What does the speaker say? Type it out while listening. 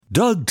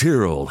Doug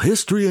Tyrrell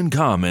History and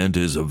Comment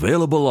is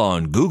available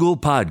on Google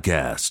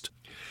Podcast.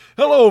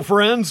 Hello,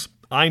 friends.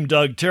 I'm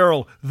Doug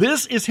Tyrrell.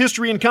 This is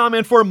History and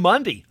Comment for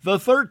Monday, the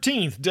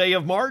 13th day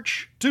of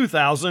March,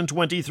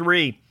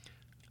 2023.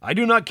 I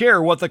do not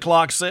care what the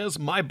clock says.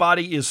 My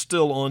body is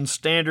still on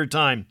standard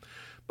time.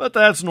 But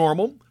that's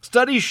normal.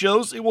 Study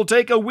shows it will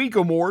take a week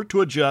or more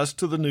to adjust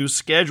to the new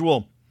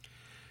schedule.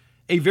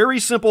 A very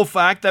simple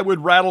fact that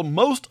would rattle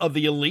most of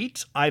the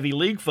elite Ivy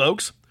League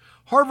folks: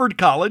 Harvard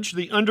College,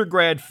 the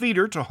undergrad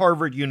feeder to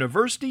Harvard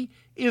University,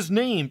 is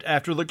named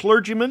after the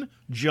clergyman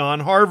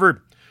John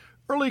Harvard.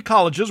 Early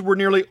colleges were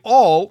nearly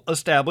all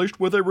established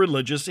with a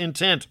religious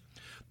intent.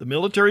 The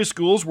military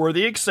schools were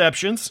the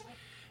exceptions.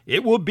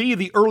 It will be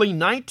the early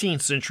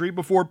 19th century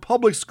before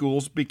public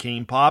schools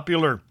became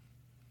popular.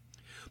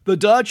 The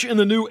Dutch in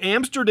the New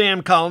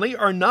Amsterdam colony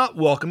are not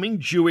welcoming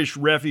Jewish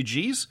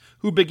refugees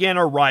who began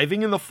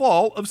arriving in the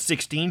fall of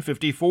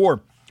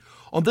 1654.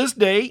 On this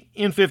day,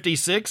 in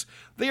 56,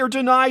 they are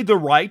denied the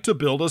right to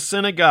build a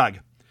synagogue.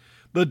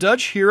 The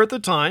Dutch here at the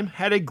time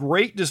had a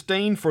great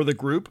disdain for the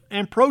group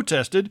and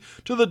protested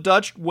to the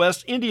Dutch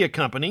West India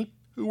Company,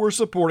 who were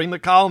supporting the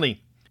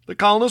colony. The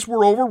colonists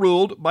were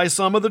overruled by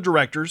some of the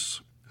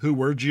directors, who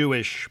were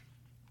Jewish.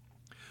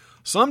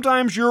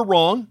 Sometimes you're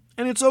wrong,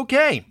 and it's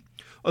okay.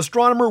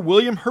 Astronomer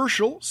William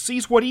Herschel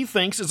sees what he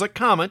thinks is a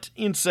comet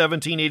in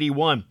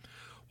 1781.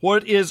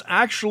 What is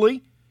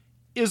actually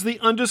is the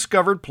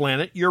undiscovered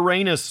planet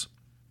Uranus.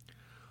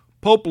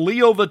 Pope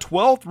Leo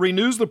XII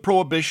renews the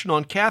prohibition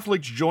on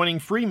Catholics joining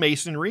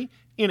Freemasonry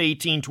in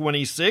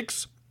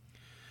 1826.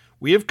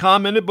 We have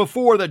commented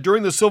before that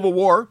during the Civil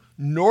War,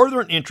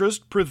 Northern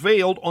interest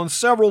prevailed on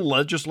several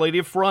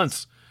legislative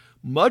fronts.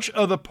 Much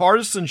of the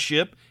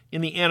partisanship in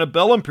the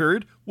antebellum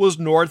period was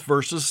North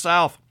versus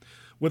South.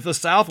 With the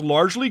South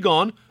largely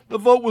gone, the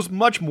vote was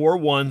much more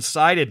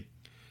one-sided.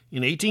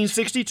 In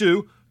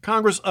 1862,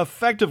 Congress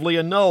effectively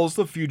annuls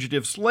the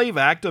Fugitive Slave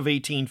Act of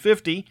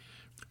 1850,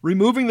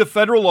 removing the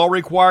federal law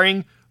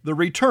requiring the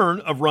return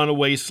of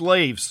runaway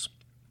slaves.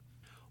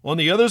 On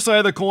the other side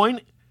of the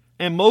coin,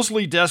 and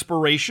mostly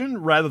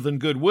desperation rather than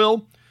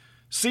goodwill,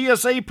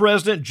 CSA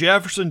President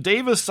Jefferson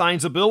Davis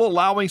signs a bill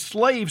allowing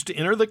slaves to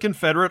enter the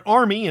Confederate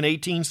Army in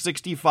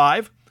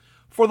 1865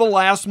 for the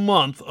last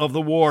month of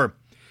the war,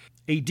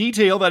 a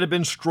detail that had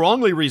been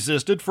strongly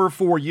resisted for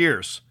 4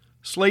 years.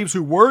 Slaves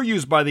who were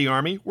used by the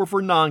Army were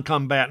for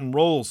non-combatant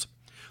roles.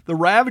 The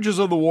ravages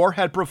of the war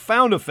had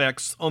profound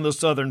effects on the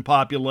Southern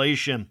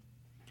population.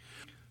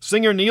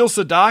 Singer Neil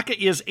Sedaka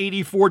is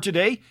 84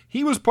 today.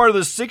 He was part of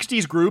the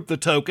 60s group The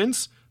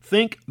Tokens.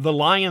 Think The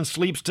Lion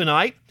Sleeps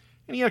Tonight.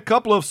 And he had a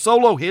couple of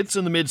solo hits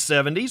in the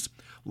mid-70s,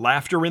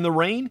 Laughter in the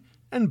Rain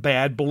and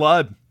Bad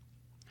Blood.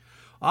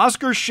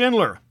 Oskar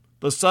Schindler,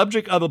 the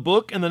subject of the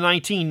book in the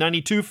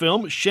 1992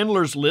 film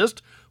Schindler's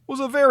List,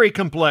 was a very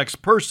complex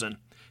person,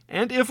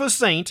 and if a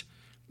saint,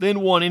 then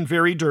one in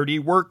very dirty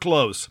work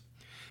clothes.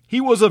 He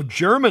was of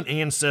German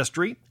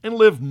ancestry and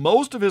lived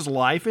most of his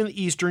life in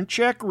the eastern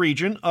Czech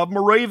region of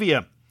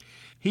Moravia.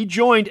 He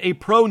joined a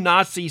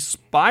pro-Nazi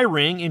spy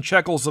ring in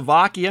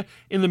Czechoslovakia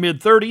in the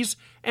mid-30s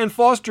and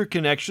fostered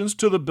connections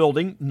to the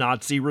building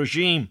Nazi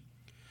regime.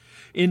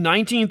 In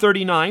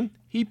 1939,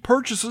 he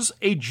purchases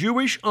a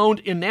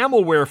Jewish-owned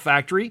enamelware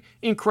factory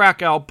in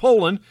Krakow,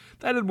 Poland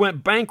that had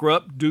went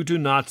bankrupt due to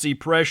Nazi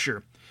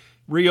pressure.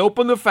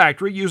 Reopened the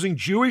factory using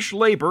Jewish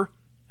labor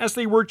as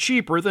they were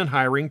cheaper than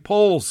hiring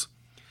Poles.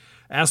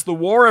 As the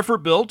war effort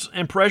built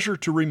and pressure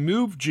to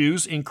remove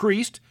Jews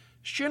increased,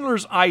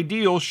 Schindler's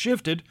ideals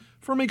shifted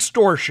from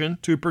extortion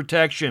to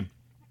protection.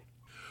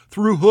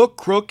 Through hook,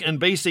 crook, and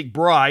basic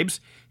bribes,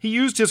 he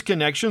used his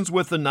connections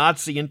with the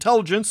Nazi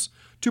intelligence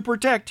to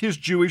protect his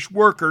Jewish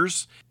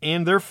workers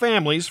and their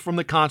families from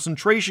the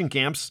concentration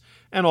camps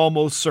and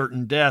almost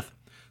certain death,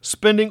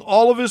 spending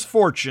all of his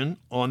fortune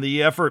on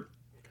the effort.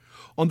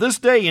 On this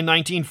day in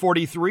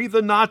 1943,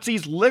 the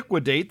Nazis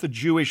liquidate the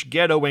Jewish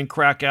ghetto in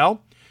Krakow.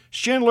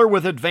 Schindler,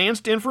 with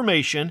advanced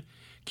information,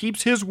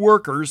 keeps his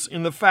workers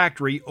in the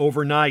factory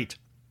overnight.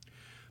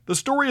 The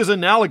story is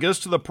analogous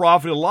to the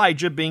prophet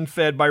Elijah being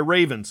fed by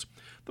ravens.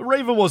 The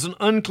raven was an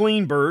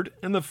unclean bird,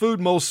 and the food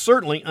most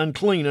certainly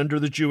unclean under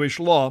the Jewish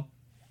law,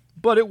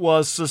 but it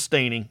was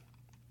sustaining.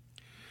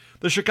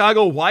 The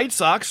Chicago White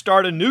Sox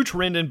started a new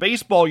trend in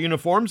baseball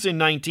uniforms in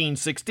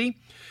 1960.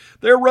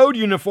 Their road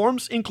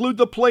uniforms include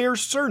the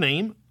player's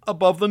surname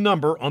above the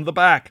number on the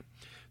back.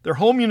 Their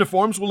home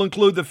uniforms will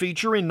include the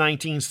feature in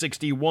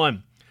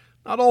 1961.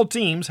 Not all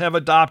teams have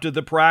adopted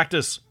the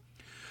practice.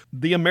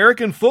 The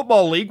American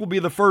Football League will be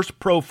the first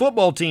pro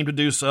football team to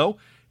do so,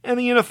 and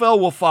the NFL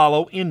will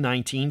follow in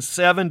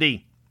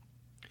 1970.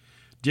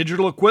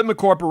 Digital Equipment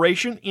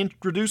Corporation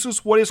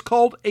introduces what is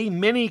called a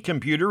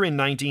mini-computer in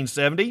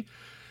 1970.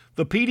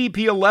 The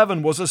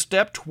PDP-11 was a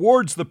step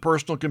towards the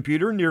personal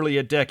computer nearly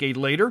a decade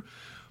later,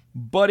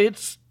 but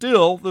it's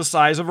still the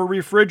size of a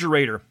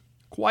refrigerator,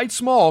 quite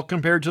small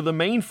compared to the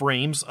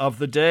mainframes of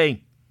the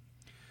day.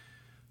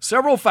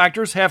 Several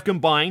factors have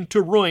combined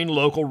to ruin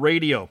local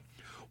radio.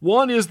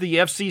 One is the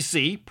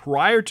FCC,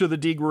 prior to the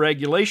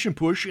deregulation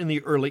push in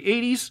the early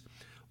 80s,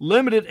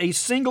 limited a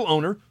single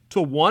owner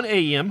to 1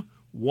 AM,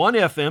 1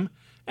 FM,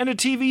 and a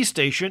TV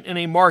station in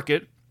a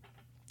market,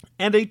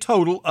 and a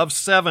total of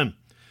 7.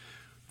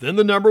 Then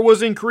the number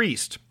was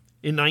increased.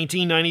 In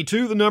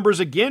 1992, the number is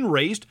again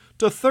raised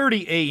to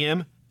 30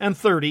 AM and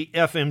 30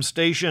 FM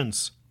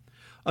stations.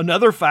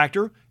 Another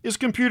factor is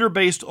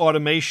computer-based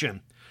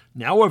automation.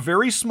 Now a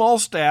very small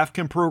staff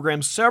can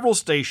program several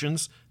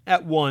stations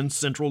at one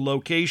central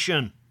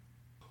location.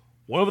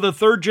 One of the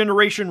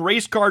third-generation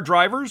race car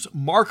drivers,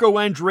 Marco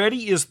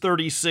Andretti, is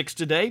 36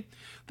 today.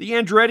 The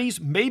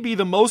Andrettis may be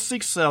the most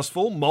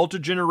successful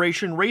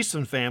multi-generation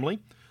racing family.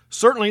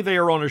 Certainly they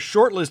are on a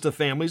short list of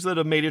families that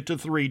have made it to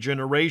 3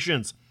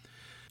 generations.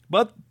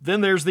 But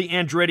then there's the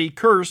Andretti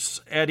curse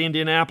at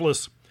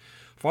Indianapolis.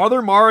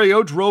 Father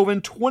Mario drove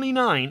in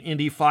 29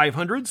 Indy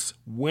 500s,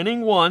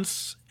 winning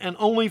once and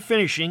only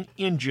finishing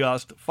in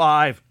just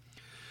 5.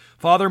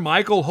 Father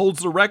Michael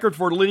holds the record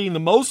for leading the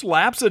most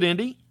laps at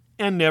Indy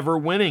and never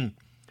winning.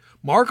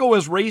 Marco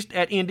has raced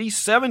at Indy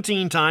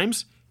 17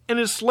 times and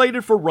is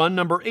slated for run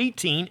number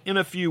 18 in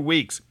a few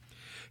weeks.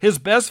 His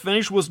best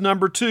finish was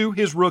number 2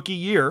 his rookie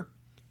year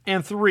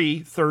and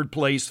 3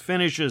 third-place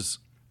finishes.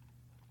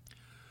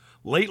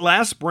 Late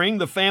last spring,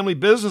 the family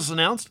business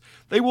announced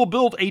they will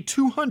build a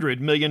 $200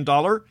 million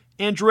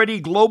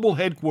Andretti Global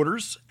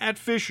headquarters at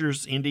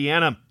Fishers,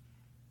 Indiana.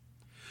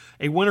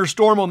 A winter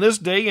storm on this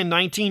day in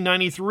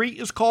 1993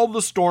 is called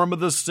the Storm of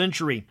the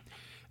Century.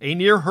 A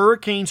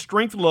near-hurricane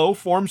strength low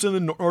forms in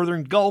the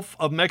northern Gulf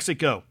of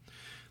Mexico.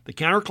 The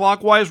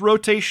counterclockwise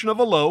rotation of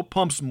a low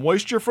pumps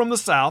moisture from the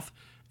south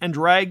and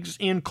drags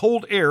in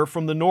cold air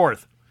from the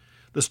north.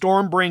 The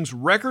storm brings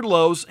record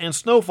lows and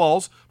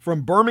snowfalls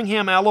from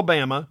Birmingham,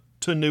 Alabama,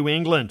 to New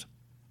England.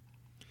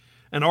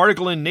 An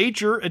article in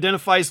Nature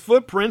identifies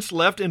footprints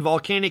left in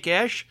volcanic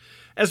ash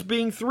as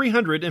being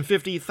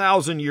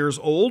 350,000 years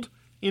old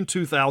in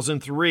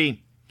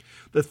 2003.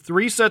 The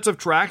 3 sets of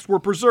tracks were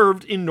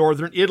preserved in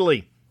northern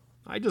Italy.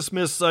 I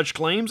dismiss such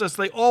claims as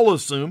they all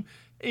assume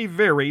a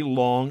very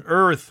long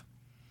Earth.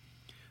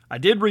 I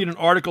did read an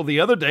article the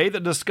other day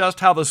that discussed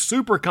how the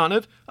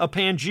supercontinent of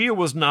Pangaea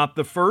was not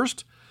the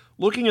first.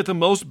 Looking at the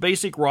most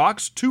basic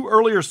rocks, 2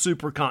 earlier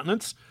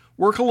supercontinents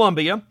were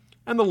Columbia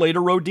and the later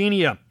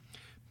Rodinia.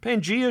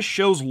 Pangaea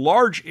shows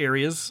large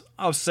areas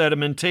of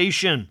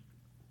sedimentation.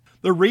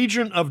 The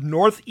region of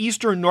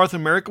northeastern North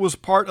America was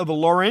part of the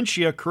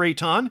Laurentia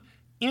Craton.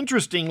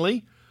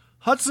 Interestingly,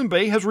 Hudson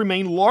Bay has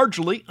remained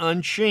largely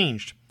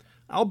unchanged,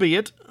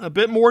 albeit a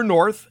bit more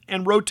north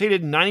and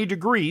rotated 90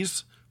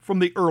 degrees from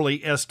the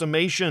early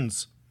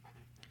estimations.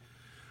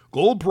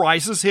 Gold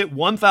prices hit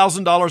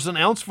 $1,000 an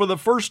ounce for the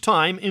first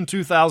time in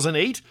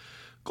 2008.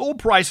 Gold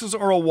prices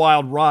are a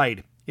wild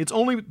ride. It's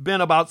only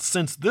been about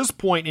since this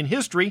point in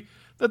history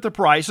that the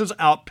price has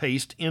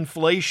outpaced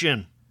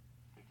inflation.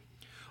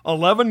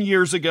 11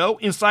 years ago,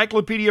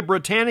 Encyclopedia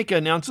Britannica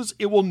announces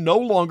it will no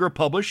longer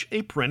publish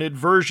a printed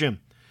version.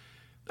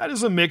 That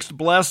is a mixed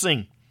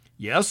blessing.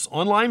 Yes,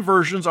 online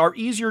versions are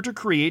easier to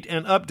create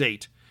and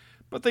update,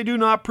 but they do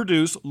not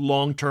produce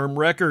long-term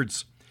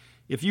records.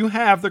 If you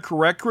have the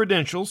correct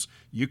credentials,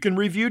 you can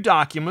review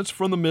documents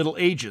from the Middle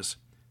Ages.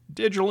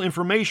 Digital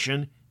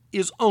information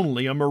is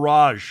only a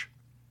mirage.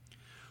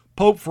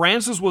 Pope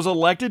Francis was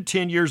elected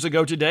 10 years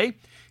ago today.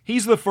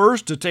 He's the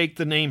first to take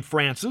the name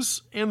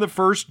Francis and the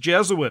first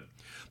Jesuit,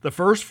 the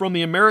first from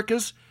the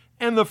Americas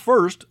and the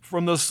first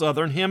from the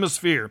Southern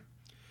Hemisphere.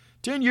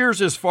 10 years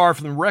is far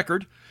from the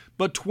record,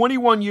 but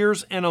 21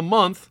 years and a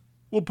month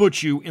will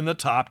put you in the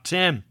top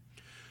 10.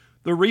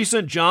 The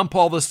recent John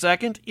Paul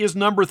II is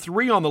number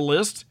 3 on the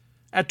list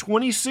at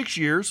 26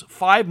 years,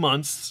 5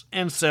 months,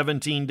 and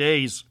 17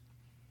 days.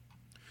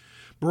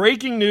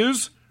 Breaking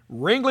news.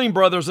 Ringling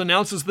Brothers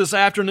announces this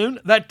afternoon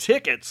that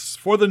tickets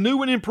for the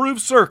new and improved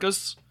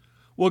circus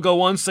will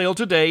go on sale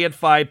today at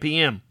 5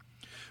 p.m.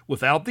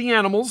 Without the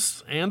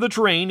animals and the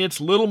train, it's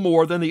little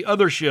more than the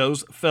other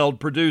shows Feld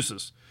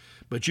produces.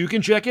 But you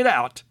can check it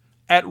out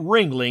at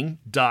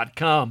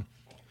ringling.com.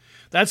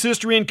 That's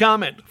History and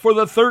Comment for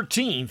the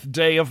 13th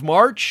day of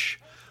March.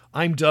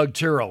 I'm Doug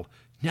Terrell.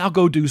 Now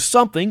go do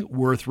something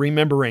worth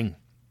remembering.